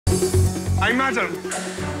Hey, madam,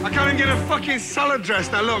 I can't even get a fucking salad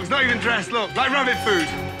dressed now. Look, it's not even dressed, look, like rabbit food.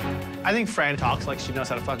 I think Fran talks like she knows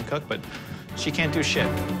how to fucking cook, but she can't do shit.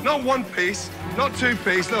 Not one piece, not two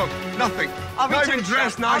piece, look, nothing. Not even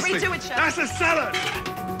dressed nicely. I'll redo it, Chef. That's a salad.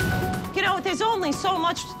 You know, there's only so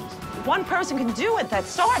much one person can do with that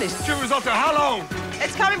started. Two risotto, how long?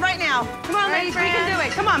 It's coming right now. Come on, ladies, we can do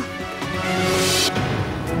it. Come on.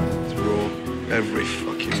 It's raw, every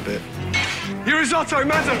fucking bit. Your risotto,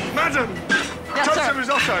 madam, madam. Yes, Touch sir. the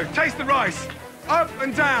risotto, taste the rice. Up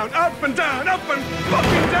and down, up and down, up and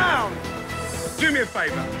fucking down. Do me a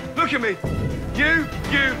favor, look at me. You,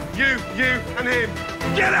 and him.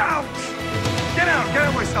 Get out! Get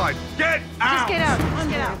out my side. Get out! Just get out, just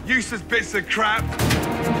get out. Useless bits of crap.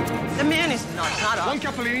 The man is not us. One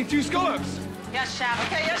capellini, two scallops. Yes, chef.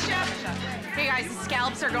 Okay, yes, chef. Hey, guys, the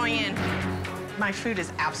scallops are going in. My food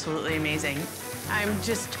is absolutely amazing. I'm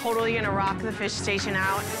just totally gonna rock the fish station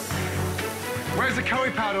out. Where's the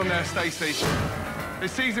curry powder on there, Stacey?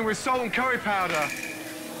 It's seasoned with salt and curry powder.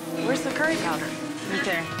 Where's the curry powder? Right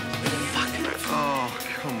there. Oh,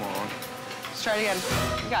 come on. Let's try it again.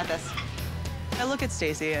 You got this. I look at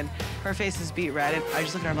Stacey and her face is beet red, and I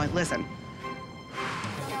just look at her and I'm like, listen,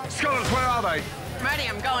 Scallops, where are they? Ready,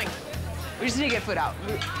 I'm going. we just need to get food out.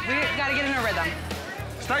 We gotta get in a rhythm.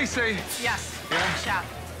 Stacey. Yes, Yeah?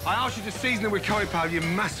 chef. I asked you to season them with curry powder. You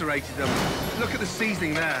macerated them. Look at the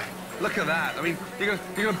seasoning there. Look at that. I mean, you're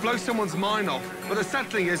gonna blow someone's mind off. But the sad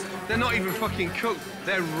thing is, they're not even fucking cooked.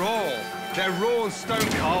 They're raw. They're raw and stone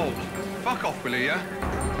cold. Fuck off, will you, yeah?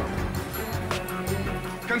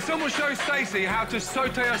 Can someone show Stacey how to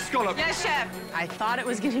saute a scallop? Yes, chef. I thought it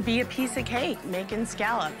was gonna be a piece of cake, making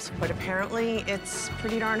scallops, but apparently it's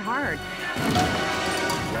pretty darn hard.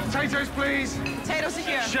 Potatoes, please. Potatoes are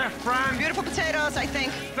here. Chef Fran. Beautiful potatoes, I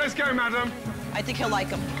think. Let's go, madam. I think he'll like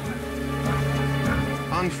them.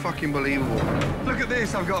 Unfucking believable. Look at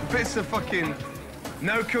this. I've got bits of fucking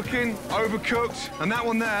no cooking, overcooked, and that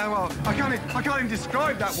one there, well, I can't even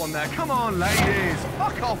describe that one there. Come on, ladies.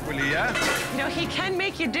 Fuck off, will you, yeah? You know, he can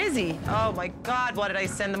make you dizzy. Oh, my God, why did I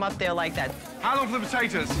send them up there like that? How long for the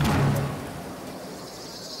potatoes?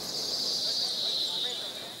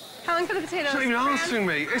 How long for the potatoes? She's not even answering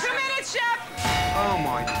me. 2 minutes, chef! Oh,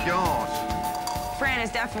 my God. Fran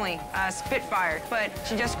is definitely spitfired, but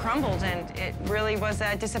she just crumbled, and it really was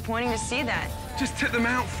disappointing to see that. Just tip them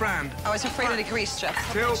out, Fran. I was afraid of the grease, chef.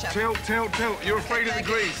 Tilt, Chef. tilt. You're afraid of the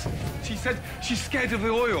grease. She said she's scared of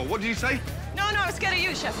the oil. What did you say? No, I was scared of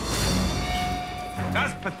you, chef.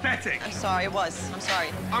 That's pathetic. I'm sorry, it was. I'm sorry.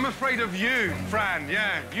 I'm afraid of you, Fran.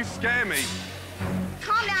 Yeah, you scare me.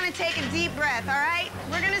 Calm down and take a deep breath, all right?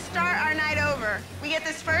 We're gonna start our night over. We get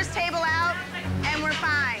this first table out, and we're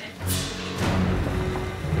fine.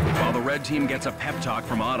 While the red team gets a pep talk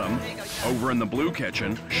from Autumn, over in the blue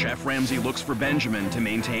kitchen, Chef Ramsay looks for Benjamin to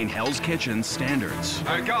maintain Hell's Kitchen's standards.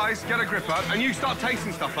 Guys, get a grip up, and you start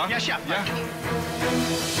tasting stuff, huh? Yes, chef. Yeah?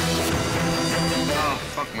 Oh,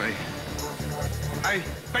 fuck me. Hey,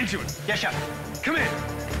 Benjamin. Yes, chef. Come here.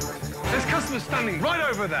 There's customers standing right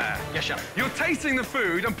over there. Yes, chef. You're tasting the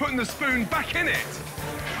food and putting the spoon back in it.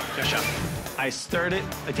 Yes, chef. I stirred it,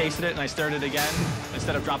 I tasted it, and I stirred it again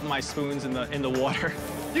instead of dropping my spoons in the water.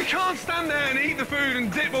 You can't stand there and eat the food and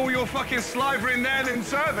dip all your fucking saliva in there and then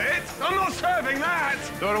serve it. I'm not serving that.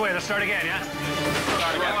 Throw it away. Let's start again, yeah?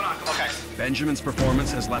 Start again. Okay. Benjamin's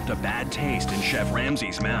performance has left a bad taste in Chef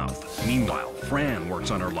Ramsay's mouth. Meanwhile, Fran works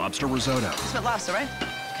on her lobster risotto. It's with lobster, right?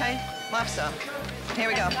 Okay, lobster. Here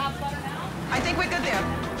we go. I think we're good there.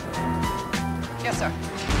 Yes, sir.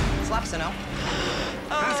 It's lobster, no?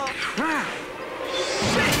 That's crap.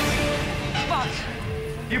 Fuck.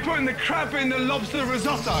 You're putting the crab in the lobster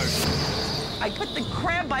risotto. I put the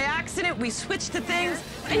crab by accident. We switched the things.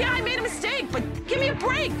 And yeah, I made a mistake, but give me a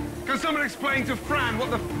break. Can someone explain to Fran what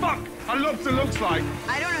the fuck a lobster looks like?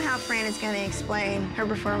 I don't know how Fran is gonna explain her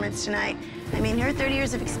performance tonight. I mean, her 30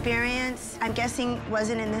 years of experience, I'm guessing,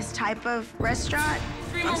 wasn't in this type of restaurant.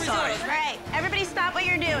 I'm sorry. All right, everybody stop what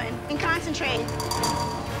you're doing and concentrate.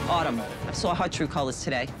 Autumn, I saw her true colors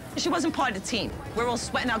today. She wasn't part of the team. We're all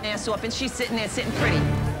sweating our ass off, and she's sitting there sitting pretty.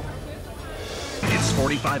 It's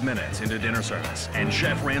 45 minutes into dinner service, and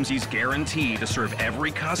Chef Ramsay's guarantee to serve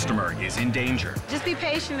every customer is in danger. Just be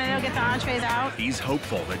patient and it'll get the entrees out. He's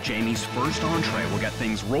hopeful that Jamie's first entree will get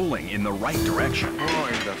things rolling in the right direction.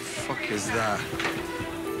 What in the fuck is that?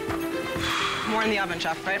 More in the oven,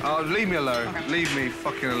 chef, right? Oh, leave me alone. Okay. Leave me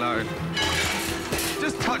fucking alone.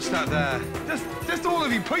 Just touch that there. Just all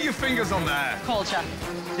of you, put your fingers on there. Cold, chef.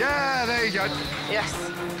 Yeah, there you go. Yes.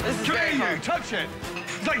 This is Come very here, cold. you, touch it.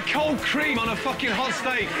 It's like cold cream on a fucking hot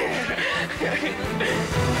steak.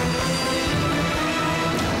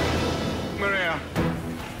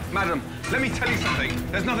 let me tell you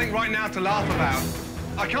something. There's nothing right now to laugh about.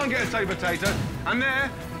 I can't get a save potato, and there,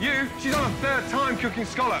 she's on her 3rd time cooking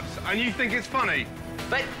scallops, and you think it's funny.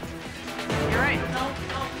 But you're right.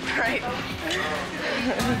 Right.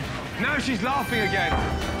 Now she's laughing again.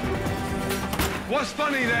 What's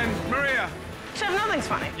funny then, Maria? Chef, nothing's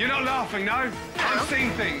funny. You're not laughing, no? I'm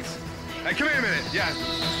seeing things. Hey, come here a minute. Yeah.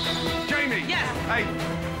 Jamie. Yes. Hey.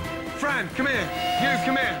 Fran, come here. You,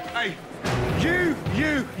 come here. Hey.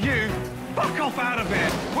 You. Fuck off out of here.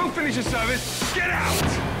 We'll finish the service. Get out.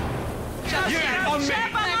 On me.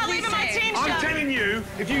 Chef, I'm not leaving my team, I'm Chef. telling you,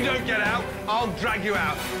 if you don't get out, I'll drag you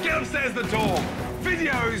out. Get upstairs the door.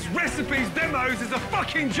 Videos, recipes, demos is a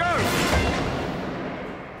fucking joke.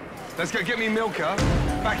 Let's go get me Milka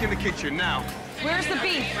back in the kitchen now. Where's the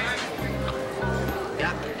beef?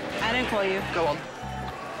 Yeah. I didn't call you. Go on.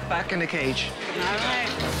 Back in the cage. All right.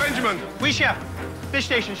 Benjamin. Oui, chef. Fish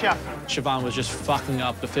station, chef. Siobhan was just fucking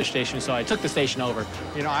up the fish station, so I took the station over.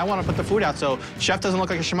 You know, I want to put the food out so chef doesn't look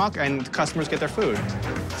like a schmuck and customers get their food.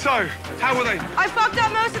 So, how were they? I fucked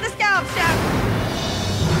up most of the scallops,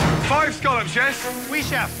 Chef. 5 scallops, yes? Oui,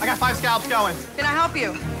 chef. I got 5 scallops going. Can I help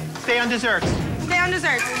you? Stay on desserts. Stay on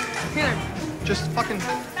desserts. Here. Just fucking...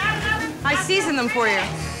 I seasoned them for you.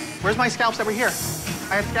 Where's my scallops that were here?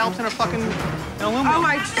 I had scallops in a fucking... in aluminum. Oh,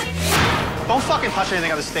 my... Don't fucking touch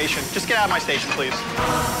anything on the station. Just get out of my station, please.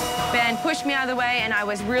 Ben pushed me out of the way, and I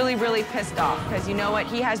was really, really pissed off, because you know what?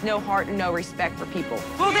 He has no heart and no respect for people.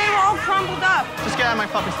 Well, they were all crumbled up. Just get out of my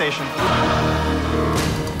fucking station.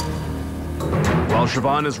 While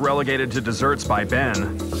Siobhan is relegated to desserts by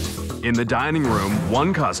Ben, in the dining room,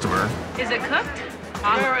 one customer Is it cooked?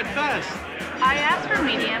 Rare at best. I asked for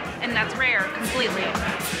medium, and that's rare completely.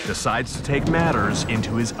 decides to take matters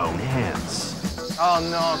into his own hands. Oh,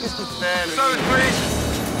 no. This is bad. Service, please.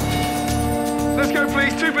 Let's go,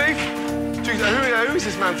 please. 2 beef. Who is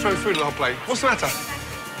this man throwing food on the hot plate? What's the matter?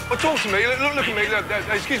 Well, talk to me. Look at me. Look,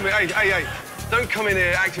 excuse me. Hey. Don't come in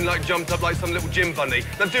here acting like jumped up like some little gym bunny.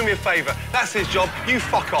 Now, do me a favour. That's his job. You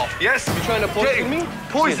fuck off, yes? You trying to poison me?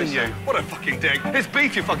 Poison you? What a fucking dick. It's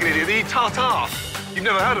beef, you fucking idiot. They eat tartare. You've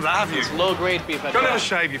never heard of that, have you? It's low-grade beef. Go and have a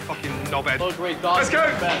shave, you fucking knobhead. Low-grade dog. Let's go.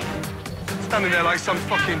 Standing there like some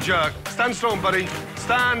fucking jerk. Stand strong, buddy.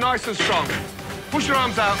 Stand nice and strong. Push your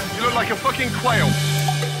arms out. You look like a fucking quail.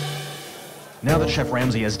 Now that Chef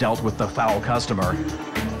Ramsay has dealt with the foul customer,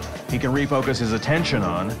 he can refocus his attention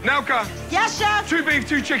on... Nauka. Yes, Chef. 2 beef,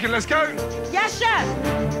 2 chicken. Let's go. Yes, Chef.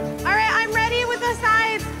 All right, I'm ready with the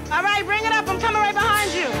sides. All right, bring it up. I'm coming right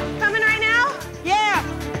behind you. Coming right now? Yeah.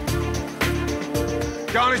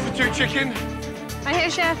 Garnish for 2 chicken. Right here,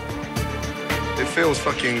 Chef. It feels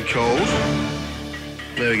fucking cold.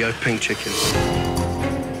 There we go, pink chicken.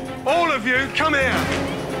 All of you, come here.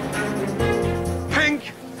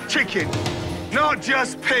 Pink chicken. Not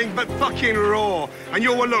just pink, but fucking raw. And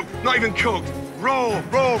you're, well, look, not even cooked. Raw.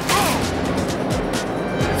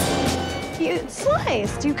 It's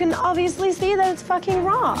sliced. You can obviously see that it's fucking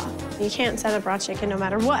raw. You can't set up raw chicken no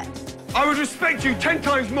matter what. I would respect you 10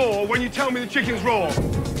 times more when you tell me the chicken's raw.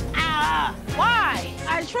 Ah, why?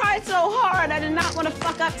 I tried so hard. I did not want to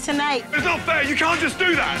fuck up tonight. It's not fair. You can't just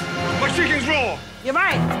do that. My chicken's raw. You're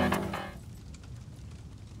right.